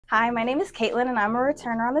Hi, my name is Caitlin and I'm a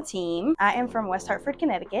returner on the team. I am from West Hartford,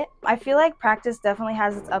 Connecticut. I feel like practice definitely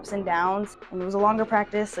has its ups and downs. And it was a longer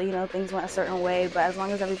practice, so things went a certain way, but as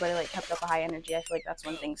long as everybody kept up a high energy, I feel like that's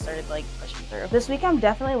when things started pushing through. This week I'm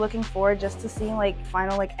definitely looking forward just to seeing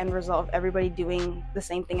final end result of everybody doing the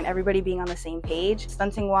same thing and everybody being on the same page,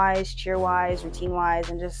 stunting wise, cheer wise, routine wise,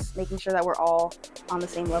 and just making sure that we're all on the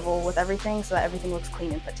same level with everything so that everything looks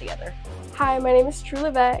clean and put together. Hi, my name is True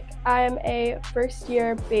Levesque. I am a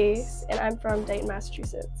first-year base, and I'm from Dayton,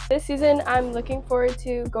 Massachusetts. This season, I'm looking forward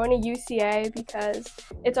to going to UCA because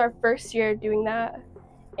it's our first year doing that,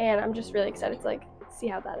 and I'm just really excited to see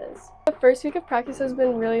how that is. The first week of practice has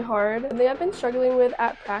been really hard. The thing I've been struggling with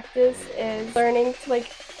at practice is learning to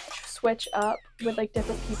switch up with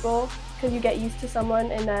different people, because you get used to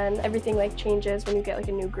someone and then everything changes when you get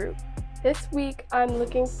a new group. This week, I'm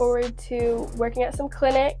looking forward to working at some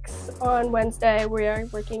clinics. On Wednesday, we are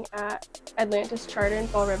working at Atlantis Charter in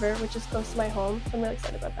Fall River, which is close to my home, so I'm really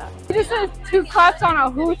excited about that. He just says 2 claps on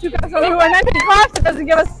a who, 2 claps on a who, and then he claps, it doesn't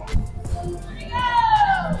give us...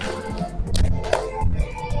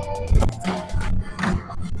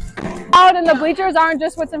 Out and the bleachers aren't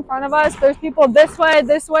just what's in front of us. There's people this way,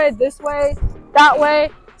 this way, this way, that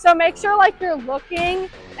way. So make sure you're looking,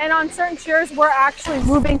 and on certain cheers we're actually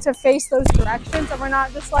moving to face those directions, and we're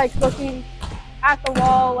not just looking at the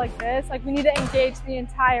wall like this. We need to engage the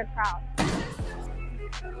entire crowd.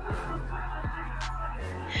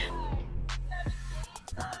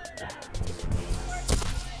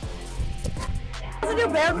 Let's do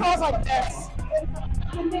bear crawls like this.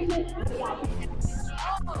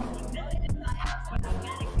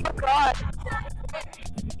 Oh God.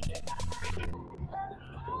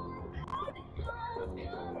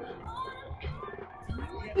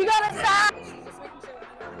 You gotta stop!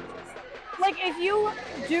 If you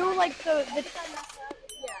do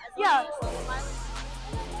yeah.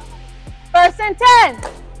 First and 10!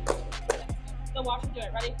 So watch him do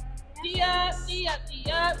it. Ready? Dia, dia,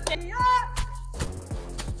 dia, dia.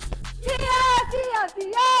 Dia, dia,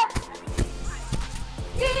 dia.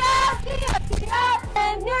 Dia, dia, dia.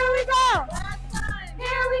 And here we go!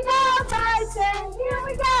 Here we go, Tyson! Here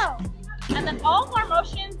we go! And then all of our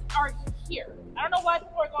motions are here. I don't know why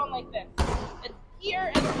people are going like this. It's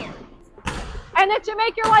here and here. And it should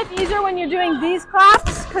make your life easier when you're doing these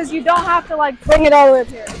claps, because you don't have to bring it all the way up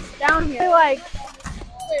here. It's down here.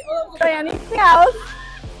 Say anything else.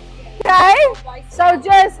 Okay? So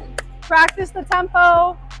just practice the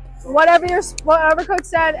tempo, whatever coach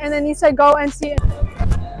said, and then you said go and see it.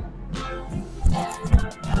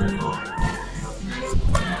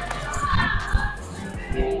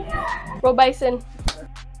 Roll bison.